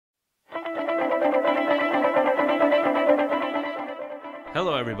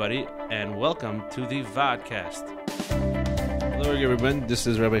Hello, everybody, and welcome to the Vodcast. Hello, everyone. This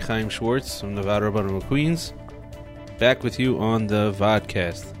is Rabbi Chaim Schwartz from the Vod Rabbanim of Queens, back with you on the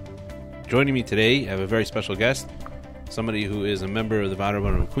Vodcast. Joining me today, I have a very special guest, somebody who is a member of the Vod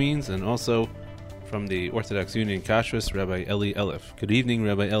Rabbanim of Queens, and also from the Orthodox Union Kashrus, Rabbi Eli Elif. Good evening,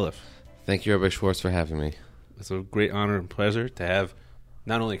 Rabbi Elif. Thank you, Rabbi Schwartz, for having me. It's a great honor and pleasure to have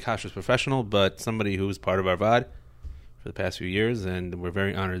not only a Kashrus professional, but somebody who is part of our Vod for the past few years, and we're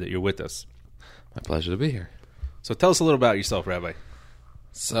very honored that you're with us. My pleasure to be here. So tell us a little about yourself, Rabbi.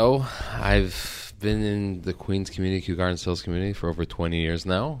 So, I've been in the Queens community, Kew Gardens Hills community, for over 20 years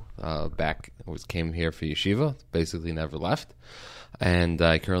now. Came here for yeshiva, basically never left. And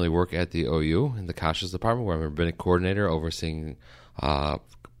I currently work at the OU in the Kashrus department, where I'm a rabbinic coordinator overseeing about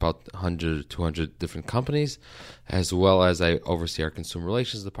 100 to 200 different companies, as well as I oversee our consumer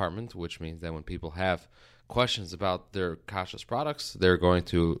relations department, which means that when people have questions about their kashrus products, they're going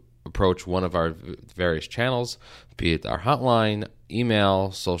to approach one of our various channels, be it our hotline,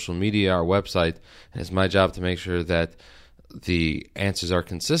 email, social media, our website. And it's my job to make sure that the answers are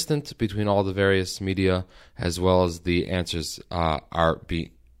consistent between all the various media, as well as the answers the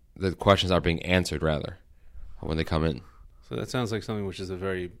questions are being answered, rather, when they come in. So that sounds like something which is a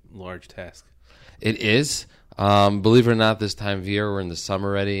very large task. It is. Believe it or not, this time of year, we're in the summer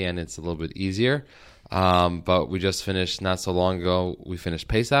already, and it's a little bit easier. But we just finished, not so long ago, we finished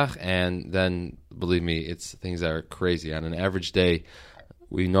Pesach, and then, believe me, things are crazy. On an average day,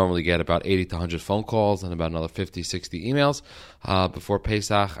 we normally get about 80 to 100 phone calls and about another 50, 60 emails. Before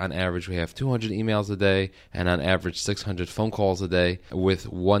Pesach, on average, we have 200 emails a day, and on average, 600 phone calls a day. With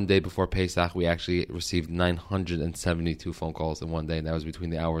one day before Pesach, we actually received 972 phone calls in one day, and that was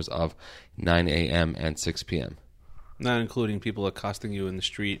between the hours of 9 a.m. and 6 p.m. Not including people accosting you in the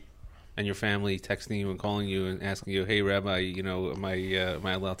street, and your family texting you and calling you and asking you, "Hey, Rabbi, am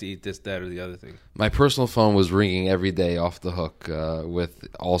I allowed to eat this, that, or the other thing?" My personal phone was ringing every day off the hook with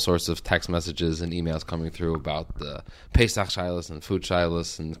all sorts of text messages and emails coming through about the Pesach shilas and food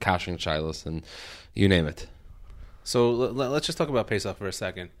shilas and kashering shilas and you name it. So let's just talk about Pesach for a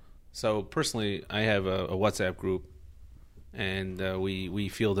second. So personally, I have a WhatsApp group, and we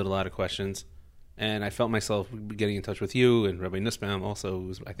fielded a lot of questions. And I felt myself getting in touch with you and Rabbi Nussbaum also,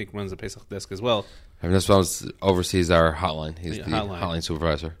 who I think runs the Pesach desk as well. Rabbi Nussbaum oversees our hotline. He's the hotline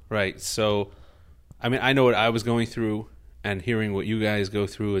supervisor. Right. So, I know what I was going through, and hearing what you guys go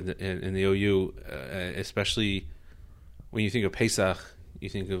through in the OU, especially when you think of Pesach, you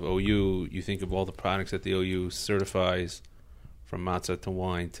think of OU, you think of all the products that the OU certifies, from matzah to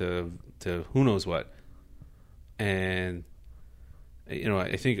wine to who knows what. And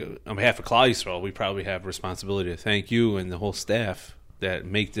I think on behalf of Klal Yisrael, we probably have a responsibility to thank you and the whole staff that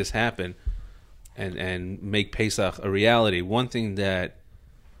make this happen and make Pesach a reality. One thing that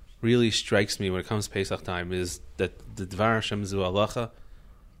really strikes me when it comes to Pesach time is that the Dvar Hashem Zu Halacha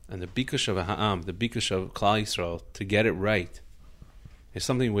and the Bikush of Ha'am, the Bikush of Klal Yisrael, to get it right, is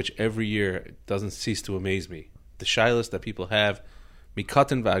something which every year doesn't cease to amaze me. The shilas that people have,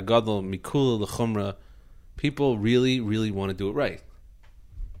 Mikatan V'Agadol, Mikula L'Chumra, people really, really want to do it right.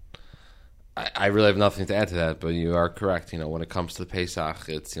 I really have nothing to add to that, but you are correct. When it comes to Pesach,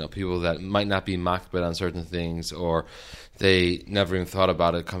 it's people that might not be makbid on certain things, or they never even thought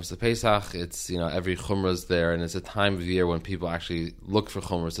about it. It comes to Pesach, it's every chumrah's there, and it's a time of year when people actually look for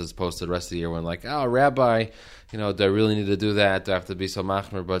chumras as opposed to the rest of the year when Rabbi, do I really need to do that? Do I have to be so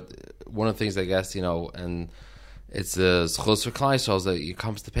machmer? But one of the things I guess and it's the schos for Klal Yisrael is that it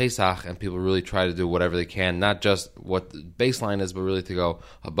comes to Pesach and people really try to do whatever they can, not just what the baseline is, but really to go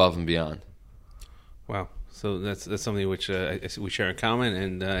above and beyond. Wow, so that's something which we share in common,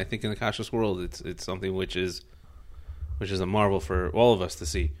 and I think in the kashrus world, it's something which is a marvel for all of us to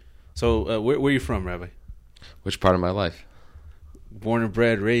see. So, where are you from, Rabbi? Which part of my life? Born and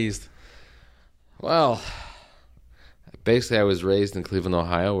bred, raised. Well, basically, I was raised in Cleveland,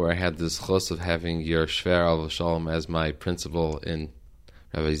 Ohio, where I had this chos of having your Shver Al Shalom as my principal in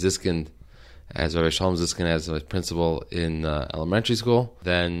Rabbi Ziskin, as Rabbi Shalom Ziskin as my principal in elementary school.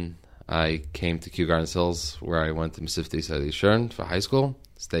 Then I came to Kew Gardens Hills, where I went to Mesivta Yisrael Yishern for high school,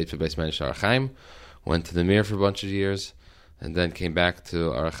 stayed for Beis Medrash Har Chaim, went to the Mir for a bunch of years, and then came back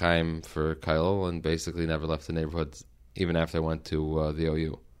to Har Chaim for Kailul, and basically never left the neighborhood, even after I went to the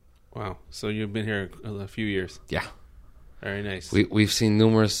OU. Wow. So you've been here a few years. Yeah. Very nice. We've seen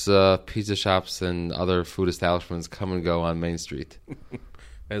numerous pizza shops and other food establishments come and go on Main Street.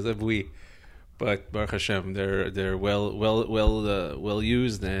 As have we. But Baruch Hashem, they're well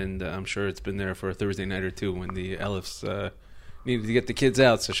used, and I'm sure it's been there for a Thursday night or two when the Elifs needed to get the kids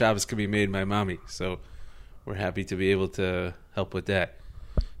out so Shabbos could be made by mommy. So we're happy to be able to help with that.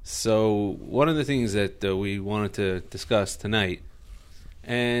 So one of the things that we wanted to discuss tonight,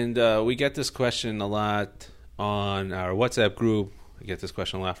 and we get this question a lot on our WhatsApp group. We get this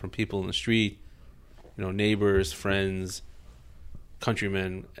question a lot from people in the street, neighbors, friends,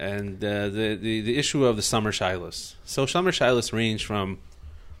 countrymen, and the issue of the summer shilas. So summer shilas range from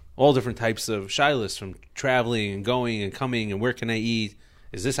all different types of shilas, from traveling and going and coming and where can I eat?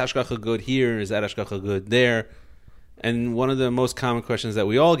 Is this hashgacha good here? Is that hashgacha good there? And one of the most common questions that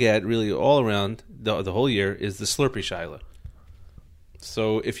we all get, really all around the whole year, is the Slurpee shilah.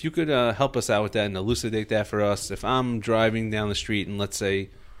 So if you could help us out with that and elucidate that for us. If I'm driving down the street and let's say,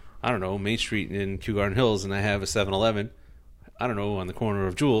 I don't know, Main Street in Kew Garden Hills, and I have a 7-Eleven, I don't know, on the corner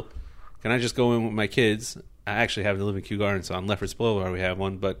of Jewel, can I just go in with my kids? I actually happen to live in Kew Garden, so on Lefferts Boulevard we have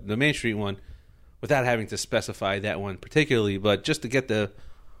one, but the Main Street one, without having to specify that one particularly, but just to get the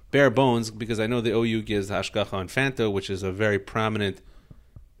bare bones, because I know the OU gives the hashgacha on Fanta, which is a very prominent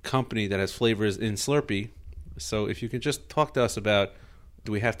company that has flavors in Slurpee. So if you could just talk to us about, what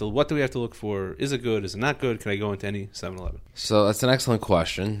do we have to look for? Is it good? Is it not good? Can I go into any 7-Eleven? So that's an excellent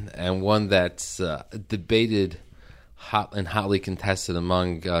question, and one that's debated and hotly contested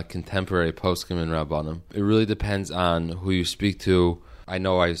among contemporary poskim and rabbanim. It really depends on who you speak to. I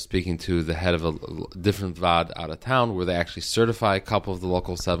know I was speaking to the head of a different VAD out of town where they actually certify a couple of the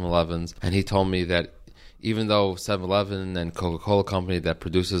local 7-Elevens, and he told me that even though 7-Eleven and Coca-Cola Company that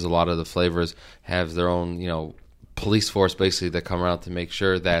produces a lot of the flavors have their own, police force basically that come around to make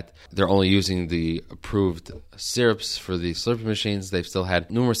sure that they're only using the approved syrups for the Slurpee machines, they've still had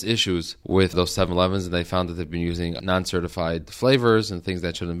numerous issues with those 7-Elevens, and they found that they've been using non-certified flavors and things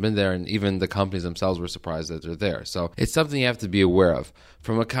that shouldn't have been there, and even the companies themselves were surprised that they're there. So it's something you have to be aware of.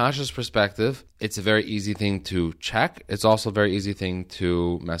 From a conscious perspective, it's a very easy thing to check. It's also a very easy thing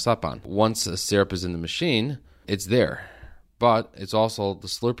to mess up on. Once a syrup is in the machine, it's there. But it's also, the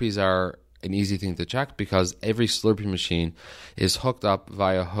Slurpees are an easy thing to check because every Slurpee machine is hooked up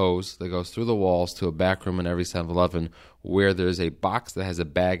via hose that goes through the walls to a back room in every 7-Eleven where there's a box that has a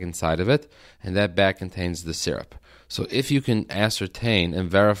bag inside of it, and that bag contains the syrup. So if you can ascertain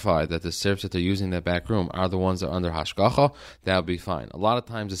and verify that the syrups that they're using in that back room are the ones that are under hashgacha, that'll be fine. A lot of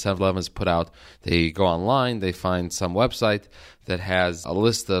times the 7-Elevens put out, they go online, they find some website that has a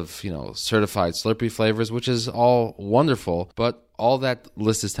list of, certified Slurpee flavors, which is all wonderful, but all that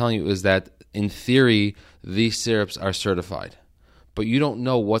list is telling you is that, in theory, these syrups are certified. But you don't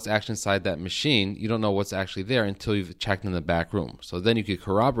know what's actually inside that machine. You don't know what's actually there until you've checked in the back room. So then you could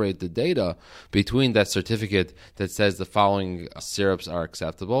corroborate the data between that certificate that says the following syrups are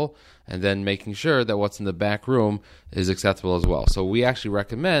acceptable and then making sure that what's in the back room is acceptable as well. So we actually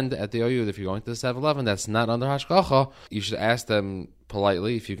recommend at the OU that if you're going to the 7-Eleven that's not under hashgacha, you should ask them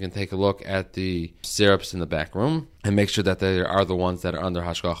politely if you can take a look at the syrups in the back room and make sure that they are the ones that are under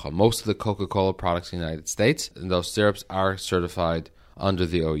hashgacha. Most of the Coca-Cola products in the United States, and those syrups are certified under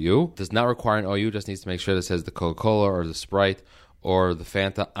the OU. Does not require an OU, just needs to make sure that it says the Coca-Cola or the Sprite or the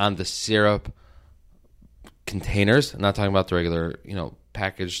Fanta on the syrup containers. I'm not talking about the regular,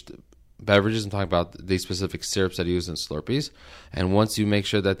 packaged beverages. I'm talking about the specific syrups that are used in Slurpees. And once you make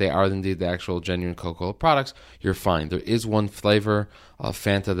sure that they are indeed the actual genuine Coca-Cola products, you're fine. There is one flavor of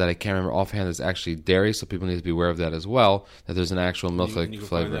Fanta that I can't remember offhand that's actually dairy, so people need to be aware of that as well, that there's an actual milk flavor. You can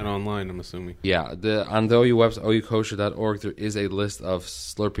find that online, I'm assuming. Yeah, on the OU website, oukosher.org, there is a list of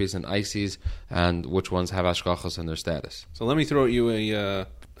Slurpees and Ices and which ones have hashgachas in their status. So let me throw at you a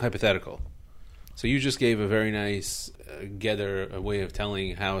hypothetical. So you just gave a very nice a way of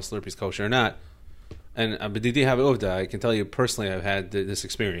telling how a Slurpee is kosher or not. And b'didi have uvda, I can tell you personally, I've had this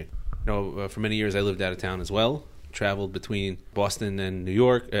experience. For many years I lived out of town as well. Traveled between Boston and New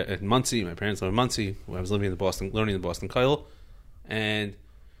York at Muncie. My parents lived in Muncie when I was living learning the Boston Kyle. And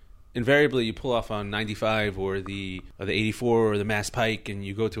invariably you pull off on 95 or the 84 or the Mass Pike, and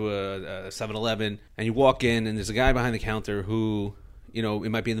you go to a 7-Eleven and you walk in and there's a guy behind the counter who,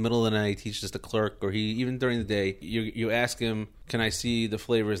 it might be in the middle of the night, he's just a clerk, or even during the day, you ask him, can I see the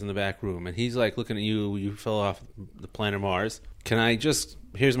flavors in the back room? And he's like looking at you fell off the planet Mars.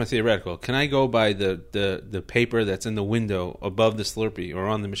 Here's my theoretical, can I go by the paper that's in the window above the Slurpee or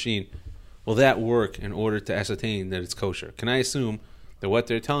on the machine? Will that work in order to ascertain that it's kosher? Can I assume that what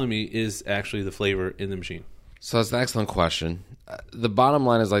they're telling me is actually the flavor in the machine? So that's an excellent question. The bottom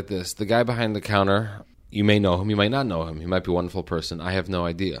line is like this. The guy behind the counter, you may know him, you might not know him. He might be a wonderful person. I have no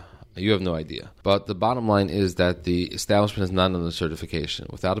idea. You have no idea. But the bottom line is that the establishment is not under certification.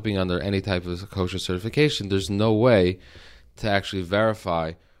 Without it being under any type of kosher certification, there's no way to actually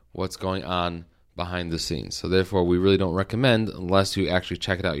verify what's going on behind the scenes. So therefore, we really don't recommend, unless you actually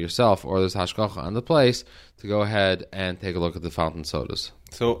check it out yourself or there's hashgacha on the place, to go ahead and take a look at the fountain sodas.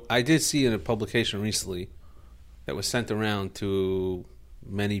 So I did see in a publication recently that was sent around to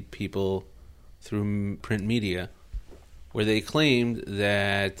many people through print media, where they claimed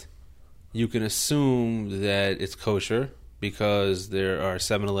that you can assume that it's kosher because there are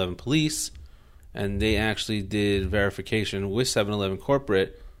 7-Eleven police, and they actually did verification with 7-Eleven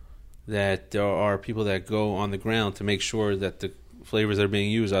corporate that there are people that go on the ground to make sure that the flavors that are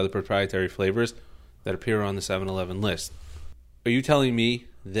being used are the proprietary flavors that appear on the 7-Eleven list. Are you telling me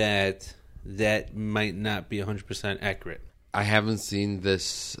that that might not be 100% accurate? I haven't seen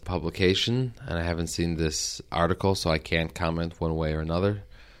this publication, and I haven't seen this article, so I can't comment one way or another.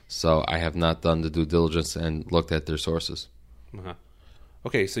 So I have not done the due diligence and looked at their sources. Uh-huh.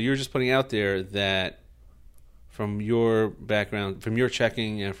 Okay, so you're just putting out there that from your background, from your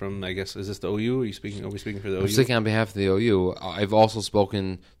checking, and from, I guess, is this the OU? Are we speaking for the OU? I'm speaking on behalf of the OU. I've also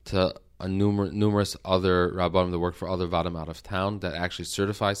spoken to numerous other rabbanim that work for other vadim out of town that actually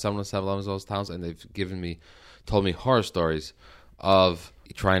certify some of the 7-Elevens of those towns, and they've told me horror stories of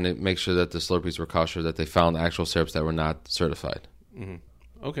trying to make sure that the Slurpees were kosher, that they found actual syrups that were not certified. Mm-hmm.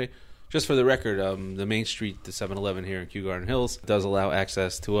 Okay. Just for the record, the Main Street, the 7-Eleven here in Kew Garden Hills, does allow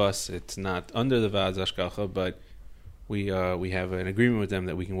access to us. It's not under the Vaad Hashgacha, but we have an agreement with them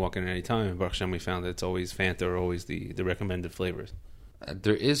that we can walk in at any time. And Baruch Hashem, we found that it's always Fanta or always the recommended flavors.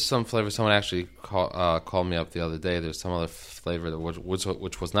 There is some flavor. Someone actually called me up the other day. There's some other flavor that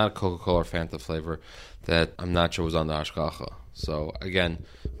which was not a Coca-Cola or Fanta flavor that I'm not sure was on the hashgacha. So again,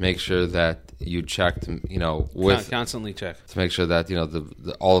 make sure that you checked, constantly check to make sure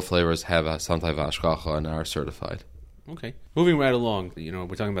that all the flavors have some type of hashgacha and are certified. Okay, moving right along. We're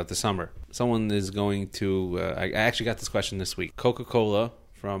talking about the summer. Someone is going to. I actually got this question this week. Coca-Cola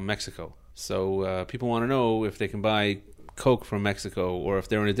from Mexico. So people want to know if they can buy Coke from Mexico, or if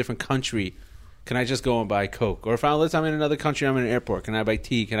they're in a different country, can I just go and buy Coke? Or if I'm in another country, I'm in an airport, can I buy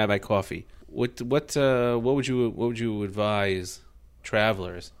tea? Can I buy coffee? What would you advise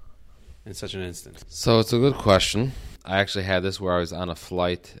travelers in such an instance? So it's a good question. I actually had this where I was on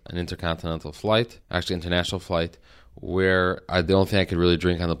an intercontinental flight, actually international flight, where the only thing I could really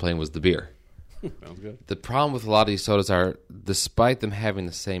drink on the plane was the beer. Sounds good. The problem with a lot of these sodas are, despite them having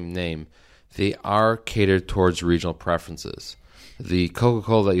the same name, they are catered towards regional preferences. The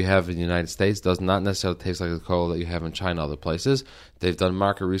Coca-Cola that you have in the United States does not necessarily taste like the Coca-Cola that you have in China and other places. They've done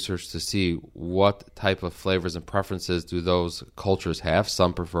market research to see what type of flavors and preferences do those cultures have.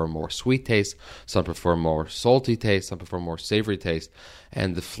 Some prefer more sweet taste, some prefer more salty taste, some prefer more savory taste.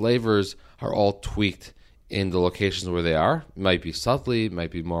 And the flavors are all tweaked in the locations where they are. It might be subtly, it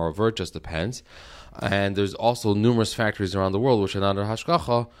might be more overt, just depends. And there's also numerous factories around the world which are under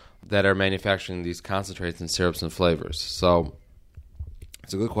hashgacha that are manufacturing these concentrates and syrups and flavors. So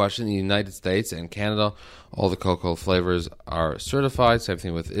it's a good question. In the United States and Canada, all the Coca-Cola flavors are certified. Same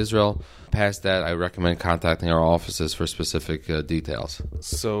thing with Israel. Past that, I recommend contacting our offices for specific details.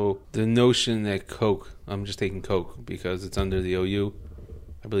 So the notion that Coke, I'm just taking Coke because it's under the OU.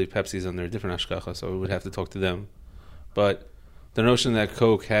 I believe Pepsi's under a different hashgacha, so we would have to talk to them. But the notion that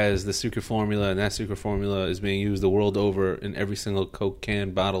Coke has the secret formula, and that secret formula is being used the world over in every single Coke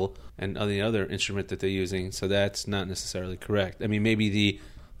can, bottle, and any other instrument that they're using, so that's not necessarily correct. I mean, maybe the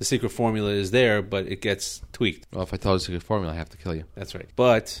secret formula is there, but it gets tweaked. Well, if I tell you the secret formula, I have to kill you. That's right.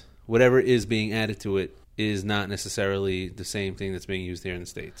 But whatever is being added to it is not necessarily the same thing that's being used here in the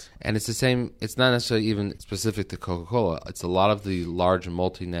States. And it's the same, it's not necessarily even specific to Coca-Cola. It's a lot of the large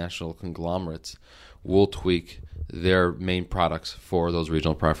multinational conglomerates will tweak their main products for those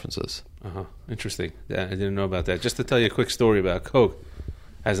regional preferences. Interesting. I didn't know about that. Just to tell you a quick story about Coke,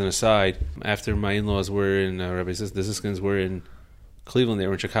 as an aside, after my in-laws were in, Rabbi Ziskins were in Cleveland, they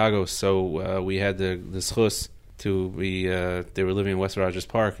were in Chicago, so we had the schus to be, they were living in West Rogers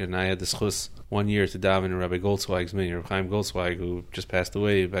Park, and I had the schus 1 year to daven in Rabbi Goldsweig's minyan, Rabbi Chaim Goldsweig, who just passed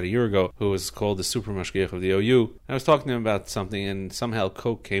away about a year ago, who was called the super mashgiach of the OU. I was talking to him about something, and somehow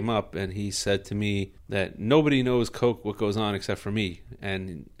Coke came up, and he said to me that nobody knows Coke what goes on except for me.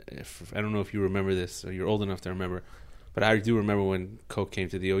 And I don't know if you remember this, or you're old enough to remember, but I do remember when Coke came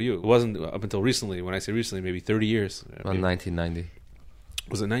to the OU. It wasn't up until recently. When I say recently, maybe 30 years. Around 1990.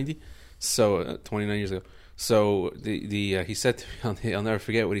 Was it 90? So 29 years ago. So he said to me, I'll never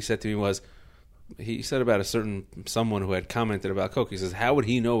forget what he said to me was, he said about someone who had commented about Coke. He says, how would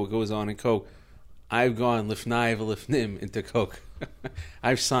he know what goes on in Coke? I've gone lifnai v'lifnim into Coke.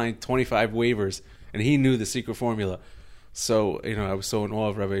 I've signed 25 waivers, and he knew the secret formula. So, I was so in awe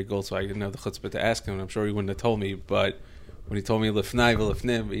of Rabbi Goldsweig. I didn't have the chutzpah to ask him, and I'm sure he wouldn't have told me, but when he told me lifnai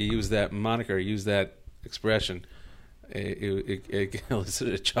v'lifnim, he used that moniker, he used that expression. It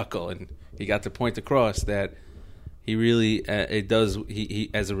elicited a chuckle, and he got the point across that he really it does.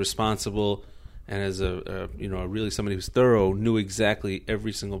 He as a responsible and as a really somebody who's thorough, knew exactly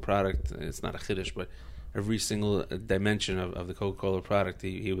every single product. It's not a chiddush, but every single dimension of the Coca-Cola product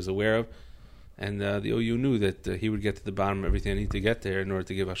he was aware of. And the OU knew that he would get to the bottom of everything I need to get there in order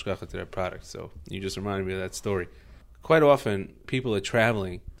to give hashgacha to that product. So you just reminded me of that story. Quite often, people are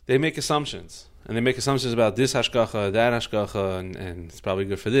traveling. They make assumptions. And they make assumptions about this hashgacha, that hashgacha, and it's probably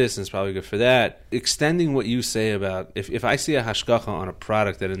good for this, and it's probably good for that. Extending what you say about, if I see a hashgacha on a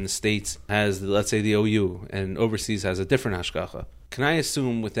product that in the States has, let's say, the OU, and overseas has a different hashgacha, can I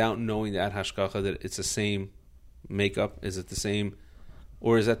assume without knowing that hashgacha that it's the same makeup? Is it the same?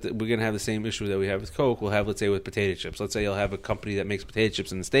 Or is that we're going to have the same issue that we have with Coke? We'll have, let's say, with potato chips. Let's say you'll have a company that makes potato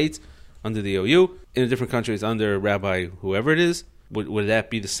chips in the States under the OU. In a different country, it's under Rabbi whoever it is. Would that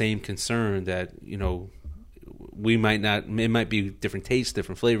be the same concern that, we might not, it might be different tastes,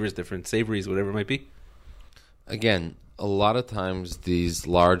 different flavors, different savories, whatever it might be? Again, a lot of times these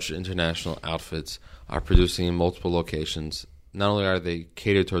large international outfits are producing in multiple locations. Not only are they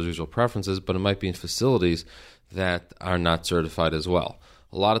catered towards regional preferences, but it might be in facilities that are not certified as well.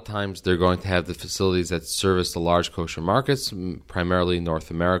 A lot of times they're going to have the facilities that service the large kosher markets, primarily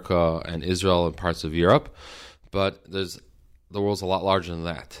North America and Israel and parts of Europe. But the world's a lot larger than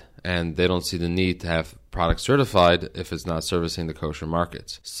that, and they don't see the need to have products certified if it's not servicing the kosher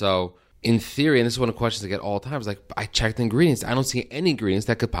markets. So in theory, and this is one of the questions I get all the time, is like, I checked the ingredients. I don't see any ingredients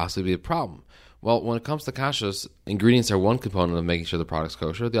that could possibly be a problem. Well, when it comes to kashrus, ingredients are one component of making sure the product's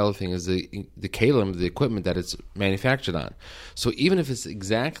kosher. The other thing is the kalim, the equipment that it's manufactured on. So even if it's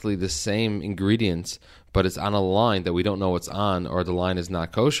exactly the same ingredients, but it's on a line that we don't know what's on, or the line is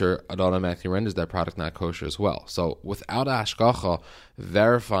not kosher, it automatically renders that product not kosher as well. So without a hashgacha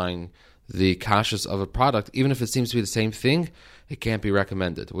verifying the kashrus of a product, even if it seems to be the same thing, it can't be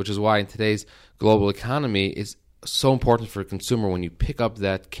recommended, which is why in today's global economy, it's so important for a consumer when you pick up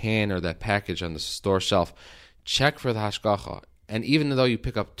that can or that package on the store shelf, check for the hashgacha. And even though you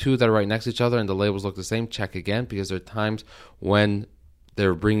pick up two that are right next to each other and the labels look the same, check again, because there are times when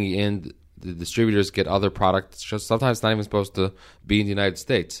they're bringing in, the distributors get other products. Sometimes it's not even supposed to be in the United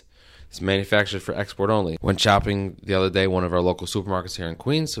States. It's manufactured for export only. When shopping the other day, one of our local supermarkets here in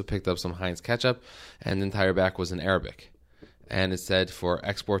Queens, we picked up some Heinz ketchup, and the entire back was in Arabic. And it said for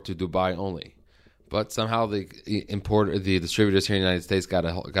export to Dubai only. But somehow the distributors here in the United States got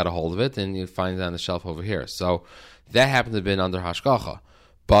a hold of it, and you find it on the shelf over here. So that happened to have been under hashgacha.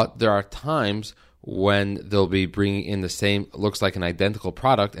 But there are times when they'll be bringing in the same, looks like an identical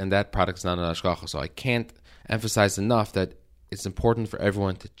product, and that product is not an hashgacha. So I can't emphasize enough that it's important for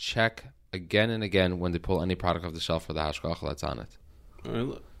everyone to check again and again when they pull any product off the shelf for the hashgacha that's on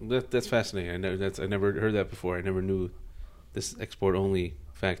it. That's fascinating. I never heard that before. I never knew this export-only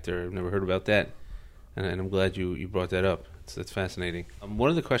factor. I've never heard about that. And I'm glad you brought that up. That's fascinating. One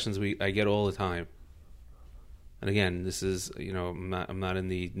of the questions I get all the time, and again, this is, I'm not in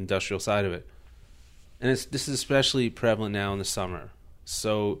the industrial side of it, and this is especially prevalent now in the summer.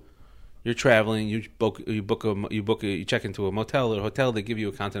 So you're traveling, you check into a motel or a hotel. They give you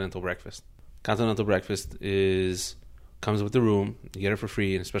a continental breakfast. Continental breakfast comes with the room. You get it for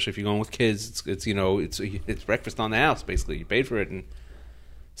free, and especially if you're going with kids, it's breakfast on the house basically. You paid for it, and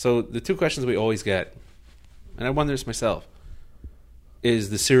so the two questions we always get, and I wonder this myself, is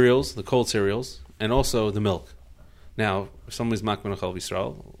the cereals, the cold cereals, and also the milk. Now, if somebody's makman achal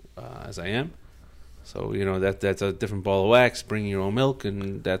Yisrael, as I am, so that's a different ball of wax. Bringing your own milk,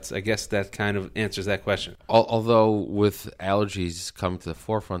 and I guess that kind of answers that question. Although with allergies coming to the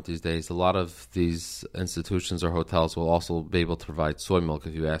forefront these days, a lot of these institutions or hotels will also be able to provide soy milk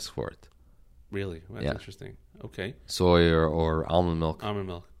if you ask for it. Really? That's interesting. Okay. Soy or almond milk. Almond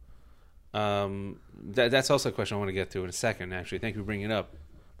milk. That's also a question I want to get to in a second. Actually, thank you for bringing it up.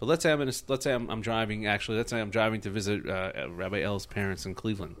 But let's say I'm driving. Actually, let's say I'm driving to visit Rabbi L's parents in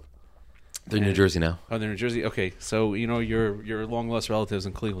Cleveland. They're in New Jersey now. Oh, they're in New Jersey. Okay, so your long lost relatives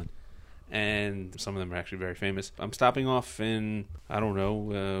in Cleveland, and some of them are actually very famous. I'm stopping off in, I don't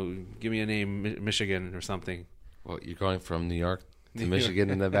know, give me a name, Michigan or something. Well, you're going from New York to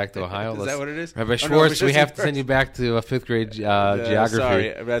Michigan and then back to Ohio? Is that what it is? Rabbi Schwartz, we have to send you back to a fifth grade geography.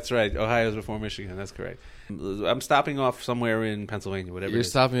 Sorry, that's right. Ohio's before Michigan. That's correct. I'm stopping off somewhere in Pennsylvania, whatever. You're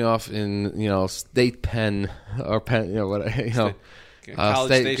stopping off in, State Penn or Penn, College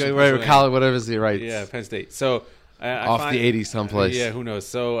State, Station, college, whatever is right. Yeah, Penn State. So I off find, the 80s someplace. Yeah, who knows?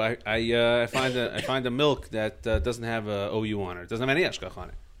 So I find a milk that doesn't have a OU on it. It doesn't have any hashgacha on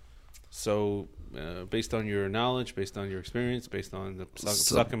it. So based on your knowledge, based on your experience, based on the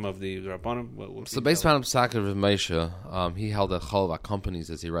psakim of the Rabbanim? So based on Psak of Moshe, he held that Chalva companies,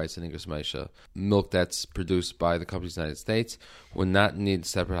 as he writes in English Moshe, milk that's produced by the companies in the United States would not need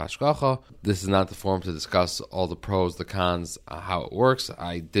separate hashgacha. This is not the forum to discuss all the pros, the cons, how it works.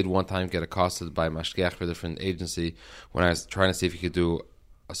 I did one time get accosted by mashgiach for a different agency when I was trying to see if he could do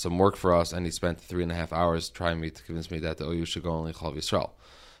some work for us, and he spent 3.5 hours trying to convince me that the OU should go only Chalav Yisrael.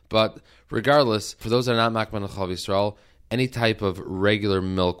 But regardless, for those that are not makban on Chalav Yisrael, any type of regular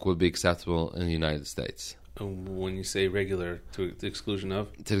milk would be acceptable in the United States. When you say regular, to the exclusion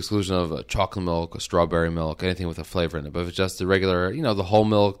of? To the exclusion of chocolate milk, strawberry milk, anything with a flavor in it. But if it's just the regular, the whole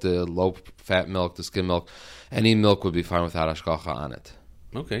milk, the low-fat milk, the skim milk, any milk would be fine without hashgacha on it.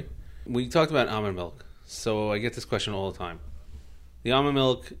 Okay. We talked about almond milk, so I get this question all the time. The almond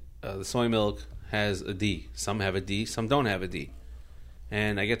milk, the soy milk, has a D. Some have a D, some don't have a D.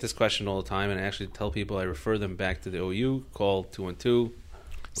 And I get this question all the time, and I actually tell people, I refer them back to the OU, call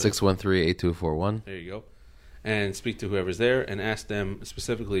 212-613-8241. There you go. And speak to whoever's there and ask them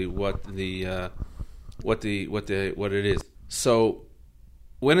specifically what it is. So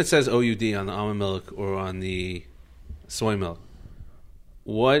when it says OUD on the almond milk or on the soy milk,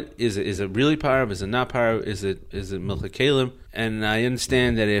 what is it? Is it really parav? Is it not parav? Is it milk kalim? And I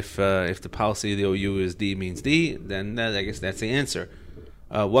understand that if the policy of the OU is D means D, then I guess that's the answer.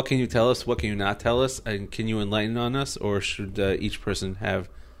 What can you tell us? What can you not tell us? And can you enlighten on us? Or should each person have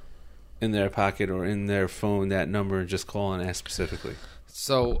in their pocket or in their phone that number and just call and ask specifically?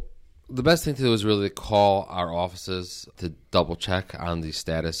 So the best thing to do is really call our offices to double check on the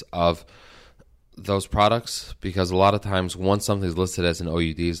status of those products, because a lot of times once something is listed as an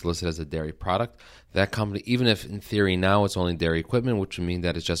OUD, is listed as a dairy product, that company, even if in theory now it's only dairy equipment, which would mean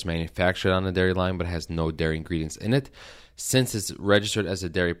that it's just manufactured on a dairy line but has no dairy ingredients in it, since it's registered as a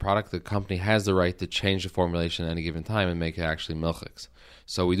dairy product, the company has the right to change the formulation at any given time and make it actually milchiks.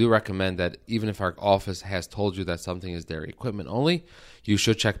 So we do recommend that even if our office has told you that something is dairy equipment only, you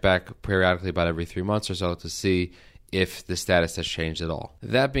should check back periodically about every 3 months or so to see if the status has changed at all.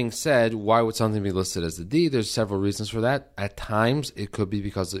 That being said, why would something be listed as a D? There's several reasons for that. At times, it could be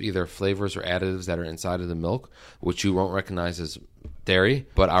because of either flavors or additives that are inside of the milk, which you won't recognize as dairy,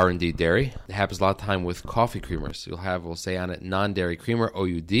 but are indeed dairy. It happens a lot of time with coffee creamers. We'll say on it non-dairy creamer,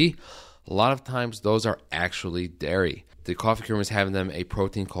 OUD. A lot of times, those are actually dairy. The coffee creamers have in them a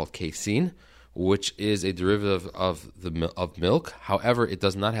protein called casein, which is a derivative of milk. However, it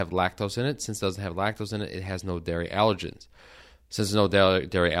does not have lactose in it. Since it doesn't have lactose in it, it has no dairy allergens. Since there's no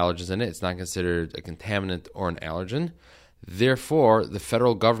dairy allergens in it, it's not considered a contaminant or an allergen. Therefore, the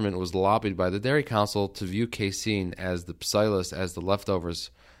federal government was lobbied by the Dairy Council to view casein as the psilus, as the leftovers,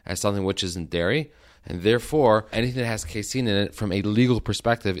 as something which isn't dairy. And therefore, anything that has casein in it from a legal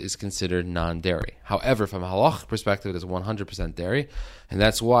perspective is considered non-dairy. However, from a halachic perspective, it is 100% dairy. And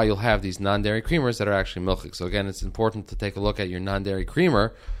that's why you'll have these non-dairy creamers that are actually milchik. So again, it's important to take a look at your non-dairy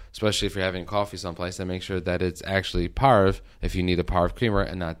creamer, especially if you're having coffee someplace, and make sure that it's actually parv, if you need a parv creamer,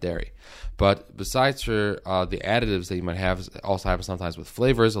 and not dairy. But besides for the additives that you might have, also happens sometimes with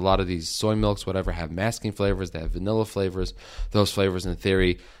flavors. A lot of these soy milks, whatever, have masking flavors. They have vanilla flavors. Those flavors, in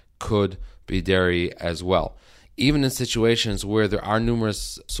theory, could be dairy as well. Even in situations where there are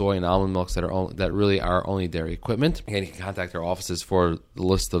numerous soy and almond milks that really are only dairy equipment, and you can contact our offices for the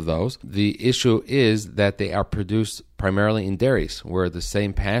list of those. The issue is that they are produced primarily in dairies, where the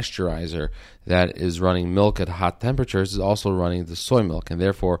same pasteurizer that is running milk at hot temperatures is also running the soy milk, and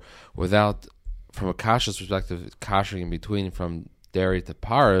therefore, from a kashrus perspective, kashering in between from dairy to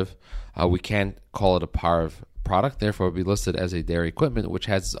parv, we can't call it a parv product, therefore it will be listed as a dairy equipment, which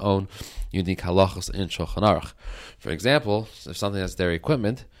has its own unique halachos in Shulchan Aruch. For example, if something that's dairy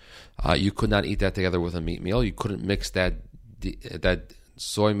equipment, you could not eat that together with a meat meal. You couldn't mix that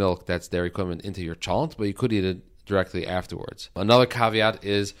soy milk that's dairy equipment into your cholent, but you could eat it directly afterwards. Another caveat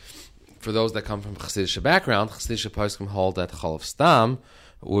is, for those that come from Chassidish background, Chassidish poskim hold that chalav stam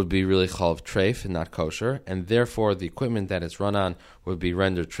would be really chalav treif and not kosher, and therefore the equipment that it's run on would be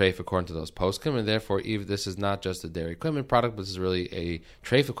rendered treif according to those poskim, and therefore even this is not just a dairy equipment product, but this is really a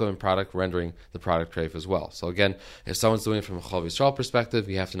treif equipment product, rendering the product treif as well. So again, if someone's doing it from a chalav Yisrael perspective,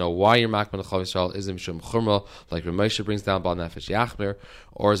 you have to know why you're makban a chalav Yisrael. Is it mishum chumra, like Ramesha brings down bal nefesh yachmer,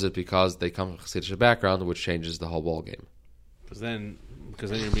 or is it because they come from Chassidish background, which changes the whole ball game? Because then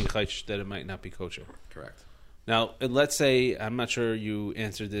you're being chaysh that it might not be kosher. Correct. Now, let's say, I'm not sure you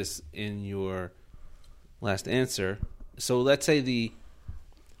answered this in your last answer. So let's say the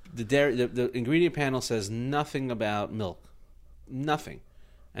ingredient panel says nothing about milk, nothing,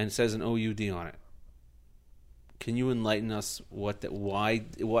 and it says an OUD on it. Can you enlighten us what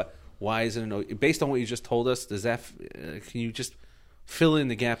Why is it an OU? Based on what you just told us, does that? Can you just fill in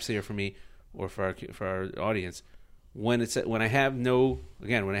the gaps here for me or for our audience? When I have in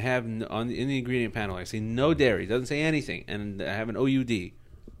the ingredient panel, I see no dairy, doesn't say anything, and I have an OUD.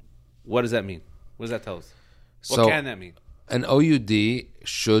 What does that mean? What does that tell us? What can that mean? An OUD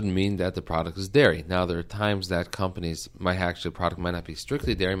should mean that the product is dairy. Now, there are times that companies the product might not be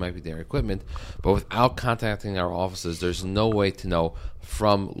strictly dairy, might be dairy equipment, but without contacting our offices, there's no way to know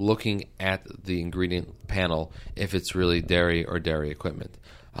from looking at the ingredient panel if it's really dairy or dairy equipment.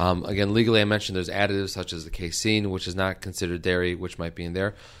 Again, legally, I mentioned there's additives such as the casein, which is not considered dairy, which might be in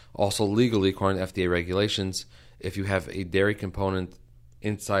there. Also, legally, according to FDA regulations, if you have a dairy component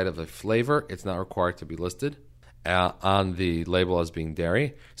inside of a flavor, it's not required to be listed on the label as being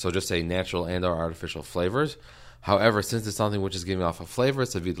dairy. So just say natural and or artificial flavors. However, since it's something which is giving off a flavor,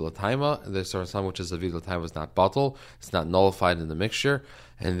 it's a vida lataima. There's some which is a vida lataima is not bottled. It's not nullified in the mixture,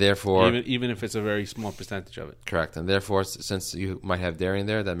 and therefore even if it's a very small percentage of it. Correct, and therefore, since you might have dairy in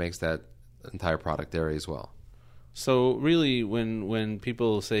there, that makes that entire product dairy as well. So really, when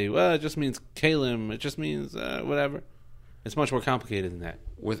people say, well, it just means kalim, it just means whatever, it's much more complicated than that.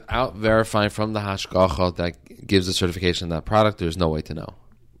 Without verifying from the hashgacha that gives the certification of that product, there's no way to know.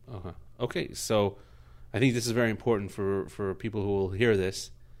 Uh-huh. Okay, so I think this is very important for people who will hear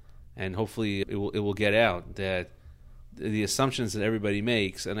this, and hopefully it will get out that the assumptions that everybody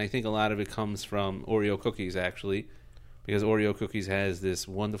makes, and I think a lot of it comes from Oreo cookies, actually, because Oreo cookies has this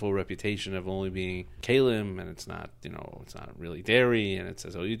wonderful reputation of only being kalim, and it's not really dairy, and it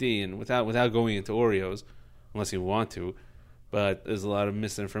says OUD, and without going into Oreos, unless you want to. But there's a lot of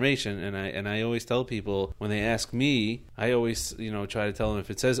misinformation, and I always tell people when they ask me, I always try to tell them if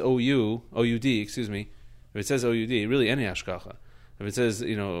it says OUD, if it says OUD, really any hashgacha. If it says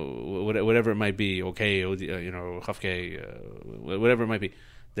whatever it might be, okay, chafke, whatever it might be,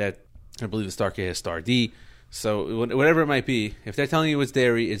 that I believe the star K has star D. So whatever it might be, if they're telling you it's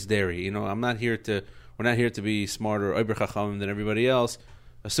dairy, it's dairy. We're not here to be smarter or oiber chacham than everybody else.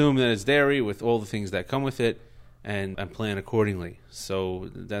 Assume that it's dairy with all the things that come with it, and plan accordingly. So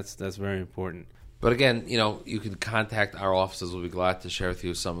that's very important. But again, you can contact our offices. We'll be glad to share with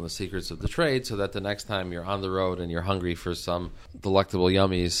you some of the secrets of the trade so that the next time you're on the road and you're hungry for some delectable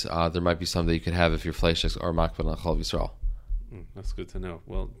yummies, there might be some that you could have if you're fleishik or makbid on Chol Yisrael. That's good to know.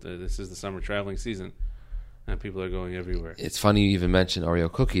 Well, this is the summer traveling season, and people are going everywhere. It's funny you even mentioned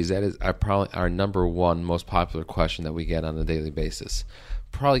Oreo cookies. That is probably our number one most popular question that we get on a daily basis.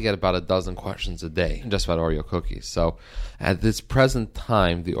 Probably get about a dozen questions a day just about Oreo cookies. So at this present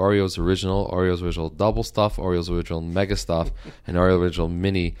time, the Oreo's original double stuff, Oreo's original mega stuff, and Oreo original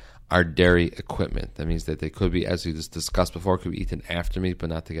mini are dairy equipment. That means that they could be, as we just discussed before, could be eaten after meat but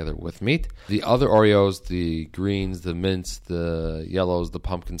not together with meat. The other Oreos, the greens, the mints, the yellows, the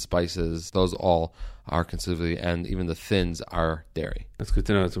pumpkin spices, those all are considerably, and even the thins are dairy. That's good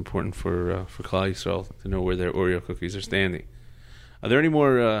to know. It's important for Klal Yisrael to know where their Oreo cookies are standing. Are there any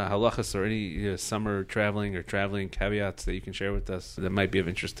more halachas or any summer traveling or traveling caveats that you can share with us that might be of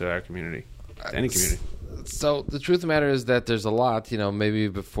interest to our community, to any community? So the truth of the matter is that there's a lot. Maybe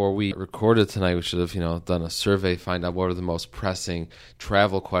before we recorded tonight, we should have done a survey, find out what are the most pressing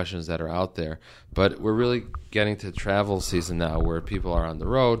travel questions that are out there. But we're really getting to travel season now, where people are on the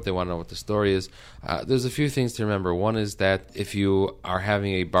road. They want to know what the story is. There's a few things to remember. One is that if you are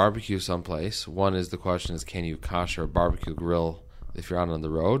having a barbecue someplace, the question is, can you kosher a barbecue grill? If you're out on the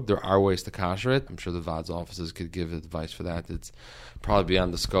road, there are ways to kosher it. I'm sure the VAD's offices could give advice for that. It's probably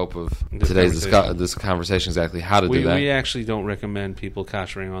beyond the scope of today's this conversation exactly how to do that. We actually don't recommend people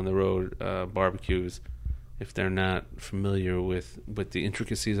koshering on the road barbecues if they're not familiar with the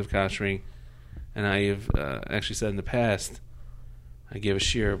intricacies of koshering. And I have actually said in the past, I gave a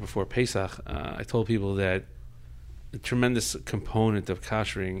shiur before Pesach. I told people that the tremendous component of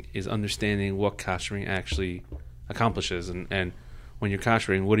koshering is understanding what koshering actually accomplishes, and when you're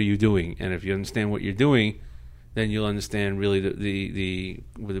koshering, what are you doing? And if you understand what you're doing, then you'll understand really the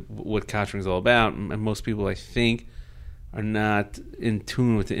what koshering is all about. And most people, I think, are not in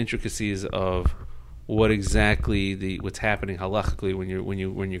tune with the intricacies of what exactly what's happening halachically when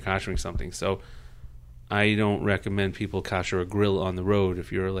you're koshering something. So I don't recommend people kosher a grill on the road.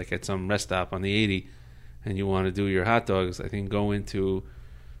 If you're like at some rest stop on the 80 and you want to do your hot dogs, I think go into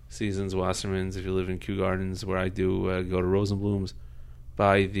Seasons, Wasserman's. If you live in Kew Gardens, where I do, go to Rosenblum's,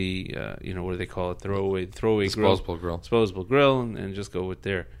 buy the what do they call it, throwaway disposable grill, and just go with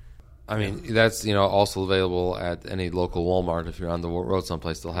there. I mean, that's also available at any local Walmart. If you're on the road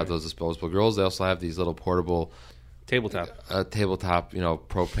someplace, they'll have those disposable grills. They also have these little portable tabletop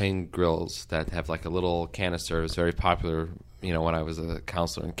propane grills that have like a little canister. It's very popular when I was a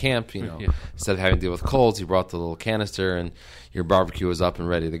counselor in camp, Yeah. instead of having to deal with colds, you brought the little canister and your barbecue was up and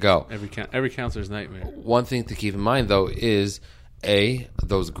ready to go. Every counselor's nightmare. One thing to keep in mind, though, is A,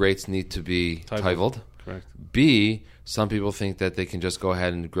 those grates need to be tyveled. Correct. B, some people think that they can just go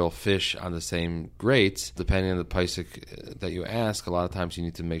ahead and grill fish on the same grates. Depending on the paisik that you ask, a lot of times you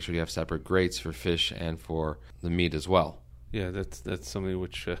need to make sure you have separate grates for fish and for the meat as well. Yeah, that's something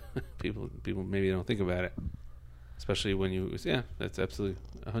which people maybe don't think about it, especially when that's absolutely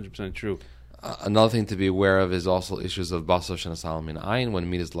 100% true. Another thing to be aware of is also issues of basar shenasal min ayin, when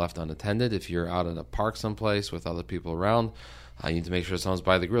meat is left unattended. If you're out in a park someplace with other people around, you need to make sure someone's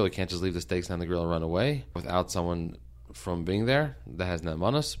by the grill. You can't just leave the steaks on the grill and run away without someone from being there that has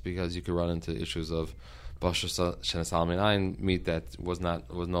ne'emanus, because you could run into issues of basar shenasal min ayin, meat that was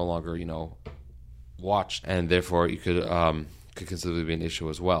no longer watched, and therefore you could considerably be an issue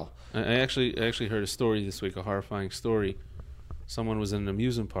as well. I actually heard a story this week, a horrifying story. Someone was in an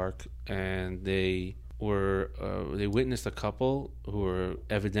amusement park and they witnessed a couple who were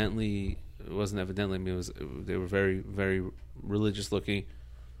they were very, very religious looking,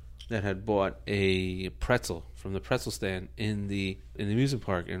 that had bought a pretzel from the pretzel stand in the amusement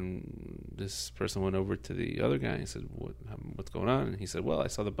park, and this person went over to the other guy and said, "What's going on?" And he said, "Well, I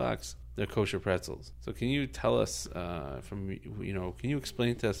saw the box. They're kosher pretzels." So can you tell us can you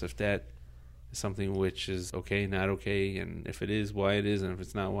explain to us if that is something which is okay, not okay, and if it is, why it is, and if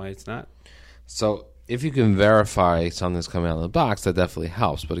it's not, why it's not? So if you can verify something's coming out of the box, that definitely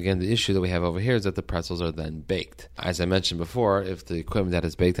helps. But again, the issue that we have over here is that the pretzels are then baked. As I mentioned before, if the equipment that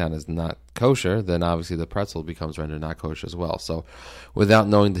is baked on is not kosher, then obviously the pretzel becomes rendered not kosher as well. So without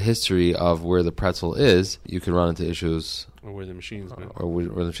knowing the history of where the pretzel is, you can run into issues. Or where the machine's been. Or where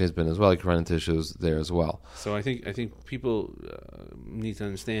the machine's been as well. You can run into issues there as well. So I think people need to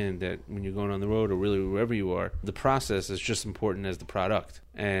understand that when you're going on the road, or really wherever you are, the process is just important as the product.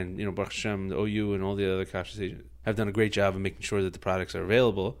 And, Baruch Hashem, the OU and all the other kashrus have done a great job of making sure that the products are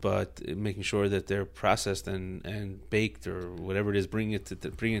available, but making sure that they're processed and baked or whatever it is, bringing it to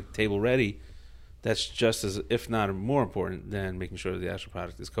the table ready, that's just as, if not more important, than making sure that the actual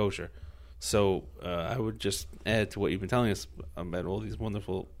product is kosher. So I would just add to what you've been telling us about all these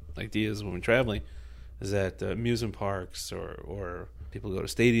wonderful ideas when we're traveling, is that amusement parks or people go to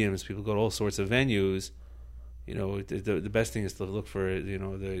stadiums, people go to all sorts of venues. The best thing is to look for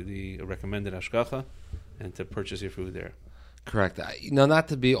the recommended hashgacha and to purchase your food there. Correct. Not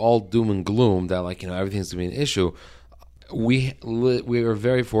to be all doom and gloom that everything's going to be an issue. We are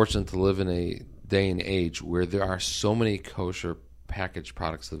very fortunate to live in a day and age where there are so many kosher packaged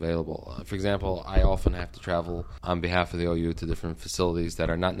products available. For example, I often have to travel on behalf of the OU to different facilities that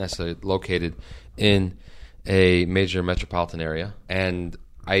are not necessarily located in a major metropolitan area, and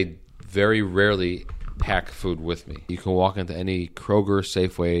I very rarely pack food with me. You can walk into any Kroger,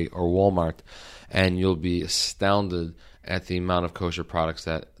 Safeway, or Walmart, and you'll be astounded at the amount of kosher products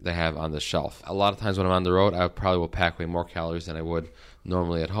that they have on the shelf. A lot of times when I'm on the road, I probably will pack way more calories than I would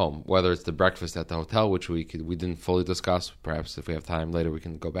normally at home. Whether it's the breakfast at the hotel, which we didn't fully discuss. Perhaps if we have time later, we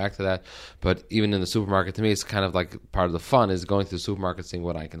can go back to that. But even in the supermarket, to me, it's kind of like part of the fun is going to the supermarket, seeing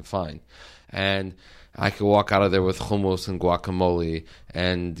what I can find. And I could walk out of there with hummus and guacamole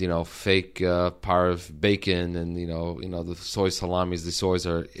and, fake parv bacon and, the soy salamis. The soys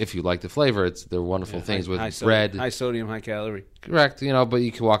are, if you like the flavor, they're wonderful things with bread. High sodium, high calorie. Correct, but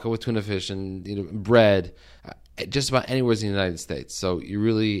you can walk out with tuna fish and bread, just about anywhere in the United States. So you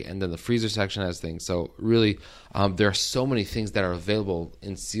really, and then the freezer section has things. So really, there are so many things that are available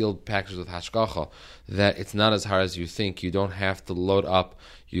in sealed packages with hashgacha that it's not as hard as you think. You don't have to load up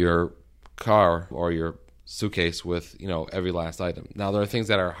your car or your suitcase with every last item. Now there are things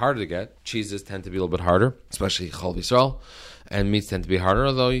that are harder to get. Cheeses tend to be a little bit harder, especially chol v'Yisrael, and meats tend to be harder.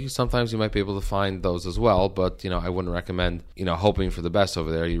 Although sometimes you might be able to find those as well. But I wouldn't recommend hoping for the best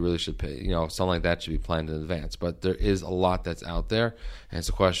over there. You really should pay. Something like that should be planned in advance. But there is a lot that's out there, and it's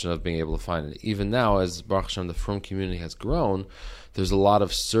a question of being able to find it. Even now, as Baruch Hashem, the Frum community has grown, there's a lot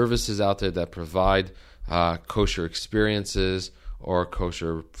of services out there that provide kosher experiences or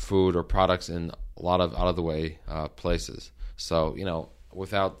kosher food or products in a lot of out-of-the-way places. So,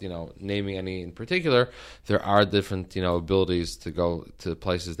 without, naming any in particular, there are different, abilities to go to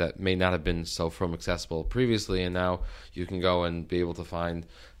places that may not have been so from accessible previously, and now you can go and be able to find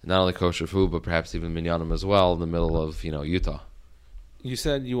not only kosher food, but perhaps even minyanim as well in the middle of, Utah. You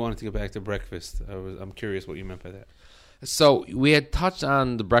said you wanted to go back to breakfast. I'm curious what you meant by that. So we had touched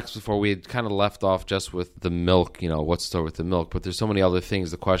on the breakfast before. We had kind of left off just with the milk, what's the story with the milk. But there's so many other things.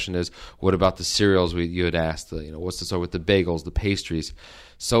 The question is, what about the cereals you had asked? What's the story with the bagels, the pastries?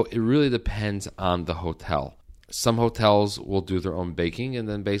 So it really depends on the hotel. Some hotels will do their own baking, and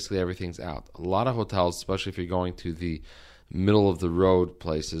then basically everything's out. A lot of hotels, especially if you're going to the middle of the road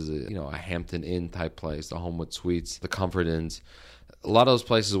places, a Hampton Inn type place, the Homewood Suites, the Comfort Inns. A lot of those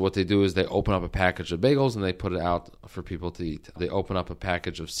places, what they do is they open up a package of bagels and they put it out for people to eat. They open up a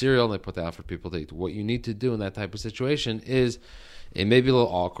package of cereal and they put that out for people to eat. What you need to do in that type of situation is, it may be a little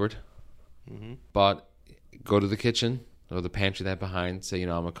awkward, but go to the kitchen or the pantry that behind, say,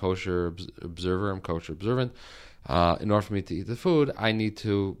 I'm a kosher observer, I'm kosher observant. In order for me to eat the food, I need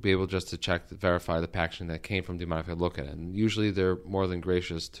to be able just to check, verify the packaging that came from. Do you mind if I look at it? And usually they're more than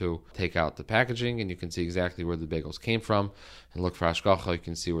gracious to take out the packaging, and you can see exactly where the bagels came from. And look for hashgacha. You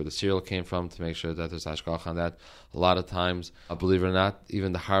can see where the cereal came from to make sure that there's hashgacha on that. A lot of times, believe it or not,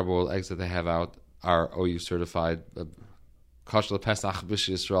 even the hard-boiled eggs that they have out are OU certified. Kosher Pesach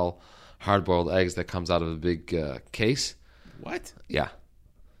B'Shel Yisrael hard-boiled eggs that comes out of a big case. What? Yeah.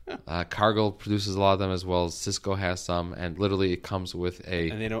 Cargill produces a lot of them, as well as Cisco has some, and literally it comes with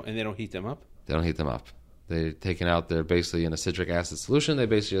and they don't heat them up. They don't heat them up. They're taken out. They're basically in a citric acid solution. They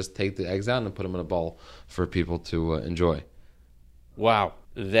basically just take the eggs out and put them in a bowl for people to enjoy. Wow,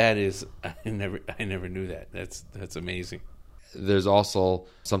 that is I never knew that. That's amazing. There's also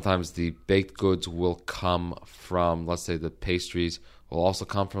sometimes the baked goods will come from, let's say, the pastries will also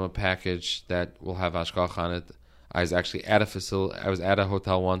come from a package that will have hashgacha on it. I was actually at a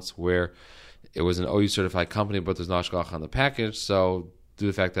hotel once where it was an OU certified company, but there's no hashgacha on the package. So, due to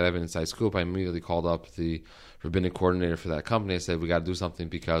the fact that I have an inside scoop, I immediately called up the rabbinic coordinator for that company. I said, we got to do something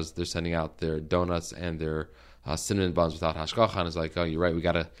because they're sending out their donuts and their cinnamon buns without hashgacha. And it's like, oh, you're right, we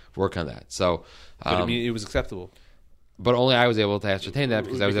got to work on that. So, but I mean, it was acceptable. But only I was able to ascertain that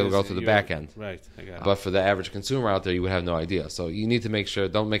because I was able to go through the back end. Right, I got it. But for the average consumer out there, you would have no idea. So you need to make sure,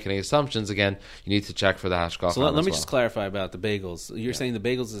 don't make any assumptions. Again, you need to check for the hashgacha. So let me just clarify about the bagels. You're saying the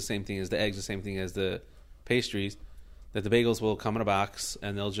bagels is the same thing as the eggs, the same thing as the pastries, that the bagels will come in a box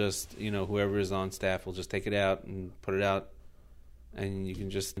and they'll just, whoever is on staff will just take it out and put it out and you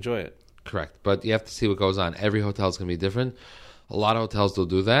can just enjoy it. Correct. But you have to see what goes on. Every hotel is going to be different. A lot of hotels will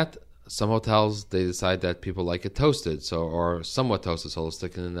do that. Some hotels, they decide that people like it toasted, or somewhat toasted, so they'll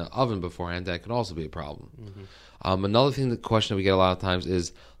stick it in the oven beforehand. That could also be a problem. Mm-hmm. Another thing, the question that we get a lot of times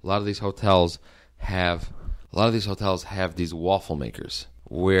is a lot of these hotels have these waffle makers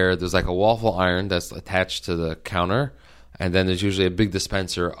where there's like a waffle iron that's attached to the counter, and then there's usually a big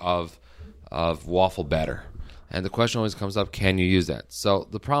dispenser of waffle batter. And the question always comes up, can you use that? So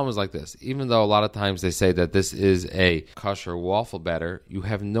the problem is like this. Even though a lot of times they say that this is a kosher waffle batter, you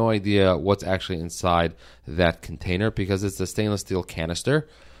have no idea what's actually inside that container because it's a stainless steel canister,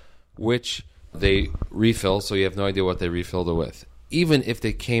 which they refill, so you have no idea what they refilled it with. Even if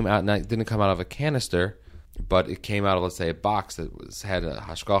they came out, and it didn't come out of a canister, but it came out of, let's say, a box that had a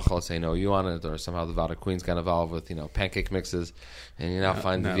hashgacha, let's say, no you on it, or somehow the Vada Queens got involved with, pancake mixes, and you now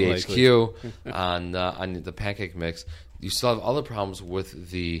find the VHQ on the pancake mix. You still have other problems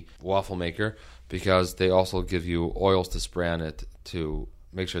with the waffle maker because they also give you oils to spray on it to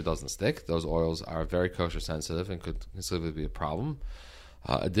make sure it doesn't stick. Those oils are very kosher sensitive and could considerably be a problem.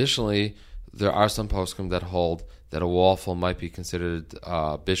 Additionally, there are some poskim that hold that a waffle might be considered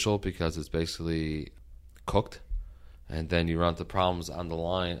bishul because it's basically cooked, and then you run into problems on the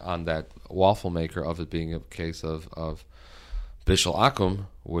line on that waffle maker of it being a case of bishul akum,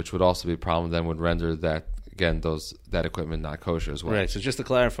 which would also be a problem. Then would render that that equipment not kosher as well. Right. So just to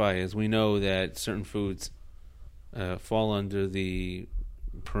clarify, as we know that certain foods fall under the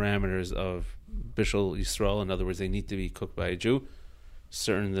parameters of bishul Yisrael, in other words, they need to be cooked by a Jew.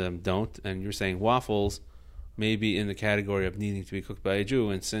 Certain of them don't, and you're saying waffles may be in the category of needing to be cooked by a Jew,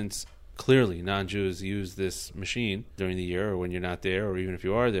 and since clearly non-Jews use this machine during the year or when you're not there or even if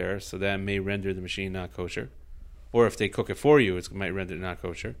you are there, so that may render the machine not kosher. Or if they cook it for you, it might render it not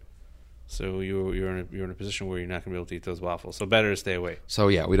kosher. So you're in a position where you're not going to be able to eat those waffles. So better to stay away. So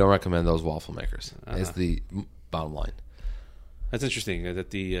yeah, we don't recommend those waffle makers. Is the bottom line. That's interesting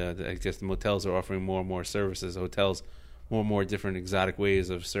that I guess the motels are offering more and more services. Hotels, more and more different exotic ways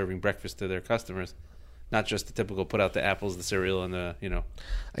of serving breakfast to their customers. Not just the typical put out the apples, the cereal, and the.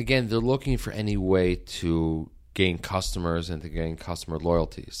 Again, they're looking for any way to gain customers and to gain customer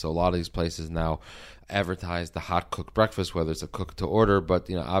loyalty. So a lot of these places now advertise the hot cooked breakfast, whether it's a cook to order.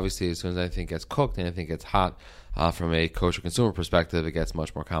 But obviously, as soon as anything gets cooked and anything gets hot, from a kosher consumer perspective, it gets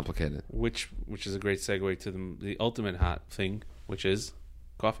much more complicated. Which is a great segue to the ultimate hot thing, which is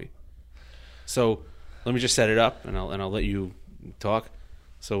coffee. So let me just set it up, and I'll let you talk.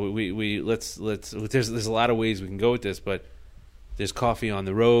 So let's there's a lot of ways we can go with this, but there's coffee on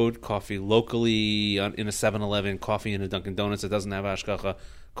the road, coffee locally in a 7-Eleven, coffee in a Dunkin' Donuts that doesn't have hashgacha,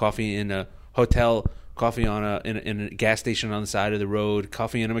 coffee in a hotel, coffee in a gas station on the side of the road,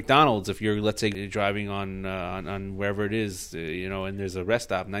 coffee in a McDonald's. If you're, let's say, driving on wherever it is, and there's a rest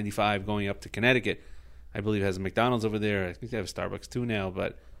stop, 95 going up to Connecticut, I believe has a McDonald's over there. I think they have a Starbucks too now.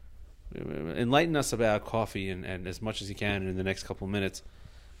 But enlighten us about coffee and as much as you can in the next couple of minutes,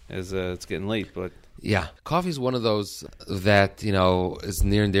 as it's getting late. But yeah, coffee is one of those that, is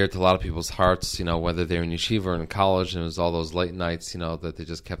near and dear to a lot of people's hearts, whether they're in yeshiva or in college, and it was all those late nights, that they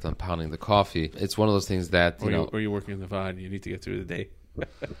just kept on pounding the coffee. It's one of those things that, or you're working in the VOD, you need to get through the day.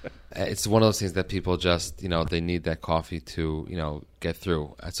 It's one of those things that people just, they need that coffee to, get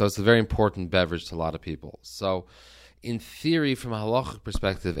through. So it's a very important beverage to a lot of people. So in theory, from a halachic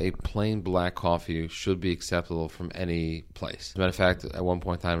perspective, a plain black coffee should be acceptable from any place. As a matter of fact, at one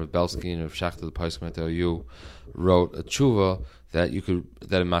point in time, Rav Belsky and Rav Schachter, the Poskim at the OU, wrote a tshuva that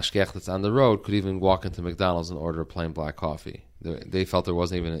a mashgiach that's on the road could even walk into McDonald's and order a plain black coffee. They felt there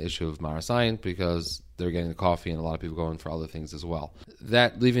wasn't even an issue of marasayin because they're getting the coffee, and a lot of people go in for other things as well.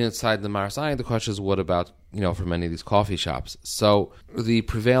 That leaving aside the marasayin, the question is, what about for many of these coffee shops? So the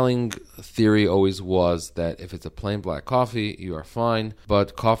prevailing theory always was that if it's a plain black coffee, you are fine.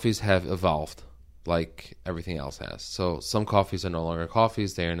 But coffees have evolved, like everything else has. So some coffees are no longer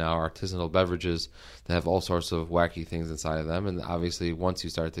coffees; they are now artisanal beverages that have all sorts of wacky things inside of them. And obviously, once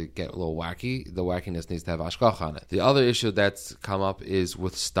you start to get a little wacky, the wackiness needs to have hashgacha on it. The other issue that's come up is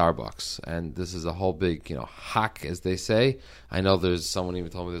with Starbucks, and this is a whole big, hack, as they say. I know there's someone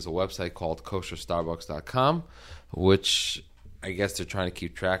even told me there's a website called kosherstarbucks.com, which I guess they're trying to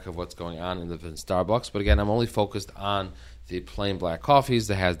keep track of what's going on in the Starbucks. But again, I'm only focused on the plain black coffees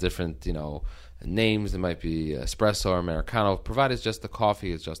that has different, names. It might be espresso or Americano, provided it's just the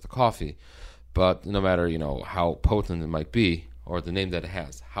coffee, it's just the coffee. But no matter, how potent it might be or the name that it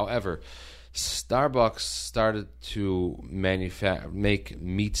has. However, Starbucks started to make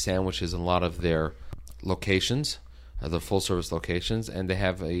meat sandwiches in a lot of their locations, the full-service locations, and they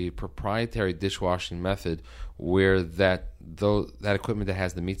have a proprietary dishwashing method where that equipment that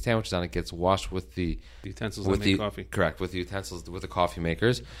has the meat sandwiches on it gets washed with the utensils that make coffee. Correct, with the utensils, with the coffee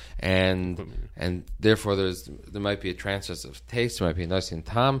makers, and therefore there might be a transfer of taste, there might be a nice and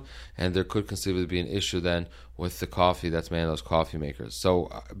tam, and there could conceivably be an issue then with the coffee that's made in those coffee makers.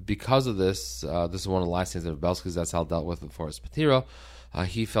 So because of this, this is one of the last things that Belsky's that's how dealt with before his patira.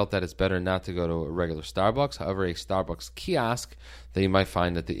 He felt that it's better not to go to a regular Starbucks. However, a Starbucks kiosk that you might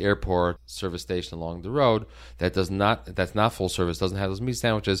find at the airport service station along the road that's not full service, doesn't have those meat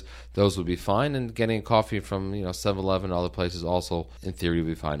sandwiches, those would be fine. And getting a coffee from 7-Eleven and other places also, in theory, would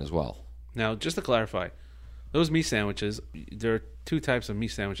be fine as well. Now, just to clarify, those meat sandwiches, there are two types of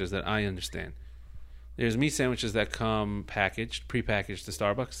meat sandwiches that I understand. There's meat sandwiches that come prepackaged to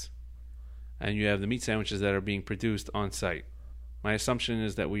Starbucks, and you have the meat sandwiches that are being produced on site. My assumption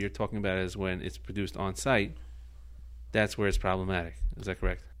is that what you're talking about is when it's produced on site, that's where it's problematic. Is that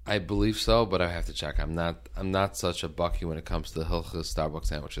correct? I believe so, but I have to check. I'm not such a bucky when it comes to the Hilchos Starbucks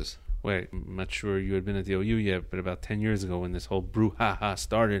sandwiches. Wait, I'm not sure you had been at the OU yet, but about 10 years ago when this whole brouhaha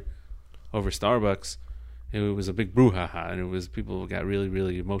started over Starbucks, it was a big brouhaha, and it was people got really,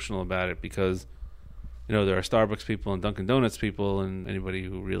 really emotional about it because, there are Starbucks people and Dunkin' Donuts people, and anybody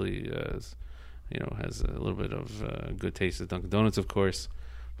who really has a little bit of good taste at Dunkin' Donuts, of course.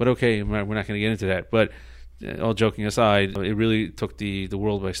 But okay, we're not going to get into that. But all joking aside, it really took the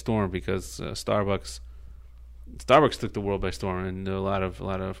world by storm because Starbucks took the world by storm, and a lot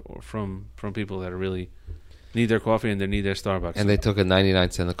of from people that really need their coffee and they need their Starbucks. And they took a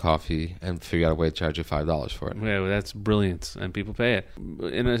 99-cent of coffee and figured out a way to charge you $5 for it. Yeah, well, that's brilliant, and people pay it.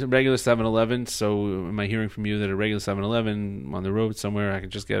 In a regular 7-Eleven, so am I hearing from you that a regular 7-Eleven on the road somewhere I could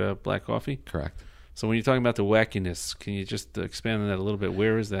just get a black coffee? Correct. So when you're talking about the wackiness, can you just expand on that a little bit?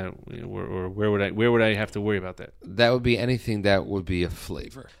 Where is that, or where would I have to worry about that? That would be anything that would be a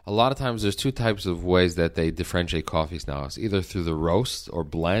flavor. A lot of times there's two types of ways that they differentiate coffees now. It's either through the roast or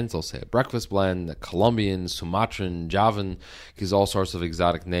blends. They'll say a breakfast blend, a Colombian, Sumatran, Javan, gives all sorts of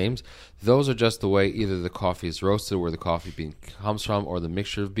exotic names. Those are just the way either the coffee is roasted, where the coffee bean comes from, or the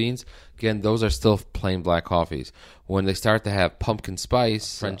mixture of beans. Again, those are still plain black coffees. When they start to have pumpkin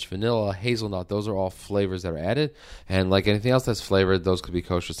spice, French vanilla, hazelnut, those are all flavors that are added. And like anything else that's flavored, those could be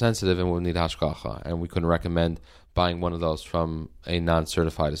kosher sensitive and would need hashgacha. And we couldn't recommend buying one of those from a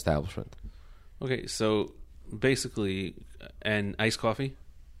non-certified establishment. Okay, so basically, and iced coffee,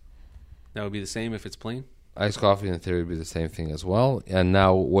 that would be the same if it's plain? Iced coffee, in theory, would be the same thing as well. And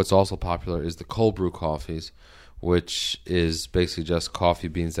now what's also popular is the cold brew coffees, which is basically just coffee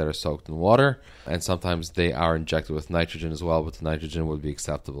beans that are soaked in water. And sometimes they are injected with nitrogen as well, but the nitrogen would be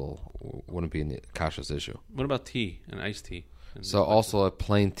acceptable. Wouldn't be a kashrus issue. What about tea and iced tea? So also a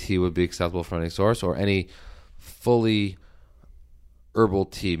plain tea would be acceptable from any source, or any fully herbal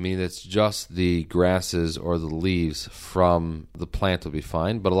tea, meaning it's just the grasses or the leaves from the plant will be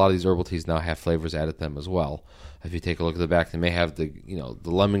fine. But a lot of these herbal teas now have flavors added to them as well. If you take a look at the back, they may have the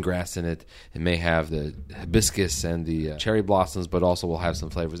lemongrass in it. It may have the hibiscus and the cherry blossoms, but also will have some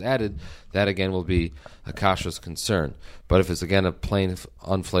flavors added. That again will be a kashrus concern. But if it's again a plain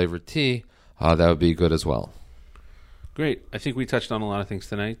unflavored tea, that would be good as well. Great. I think we touched on a lot of things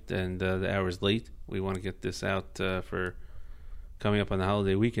tonight, and the hour is late. We want to get this out for coming up on the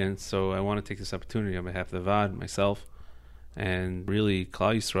holiday weekend, so I want to take this opportunity on behalf of the VOD, myself, and really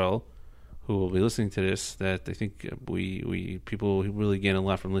Klal Yisrael, who will be listening to this, that I think people really gain a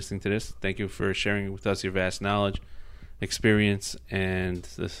lot from listening to this. Thank you for sharing with us your vast knowledge, experience, and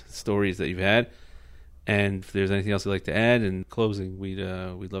the stories that you've had. And if there's anything else you'd like to add in closing, we'd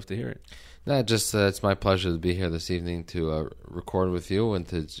love to hear it. No, just it's my pleasure to be here this evening to record with you and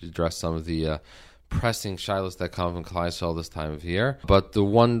to address some of the pressing shilas that come from Klal Yisrael this time of year. But the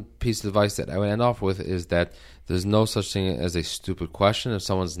one piece of advice that I would end off with is that there's no such thing as a stupid question. If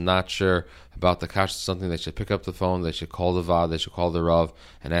someone's not sure about the kashrus something, they should pick up the phone, they should call the VOD, they should call the Rav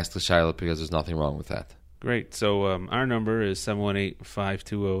and ask the shilah, because there's nothing wrong with that. Great. So our number is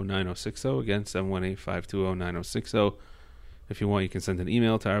 718-520-9060. Again, 718-520-9060. If you want, you can send an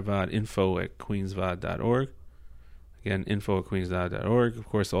email to our VOD, info@queensvod.org. Again, info@queensvod.org. Of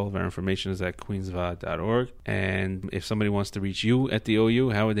course, all of our information is at queensvod.org. And if somebody wants to reach you at the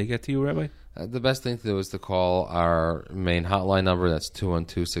OU, how would they get to you, Rabbi? The best thing to do is to call our main hotline number. That's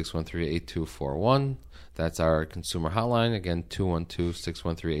 212-613-8241. That's our consumer hotline. Again,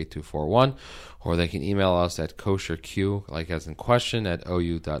 212-613-8241. Or they can email us at kosherq, like as in question, at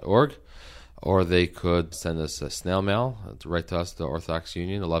ou.org. Or they could send us a snail mail right to us, the Orthodox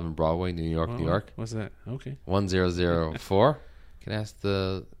Union, 11 Broadway, New York, New York. What's that? Okay. 1004. You can ask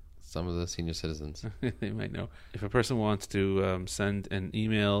some of the senior citizens. They might know. If a person wants to send an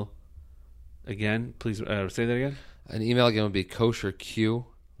email, again, please say that again. An email again would be kosherq,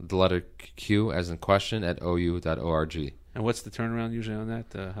 the letter Q as in question, at ou.org. And what's the turnaround usually on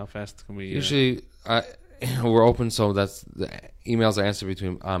that? How fast can we... Usually... we're open, so that's the emails are answered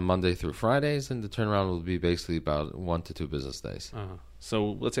between on Monday through Fridays, and the turnaround will be basically about 1 to 2 business days.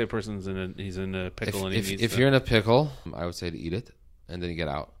 So let's say a person's he's in a pickle, if you're in a pickle, I would say to eat it and then you get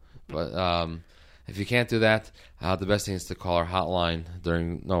out. But if you can't do that, the best thing is to call our hotline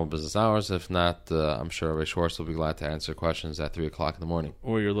during normal business hours. If not, I'm sure Rabbi Schwartz will be glad to answer questions at 3:00 in the morning.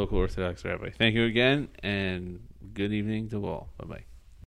 Or your local Orthodox rabbi. Thank you again, and good evening to all. Bye bye.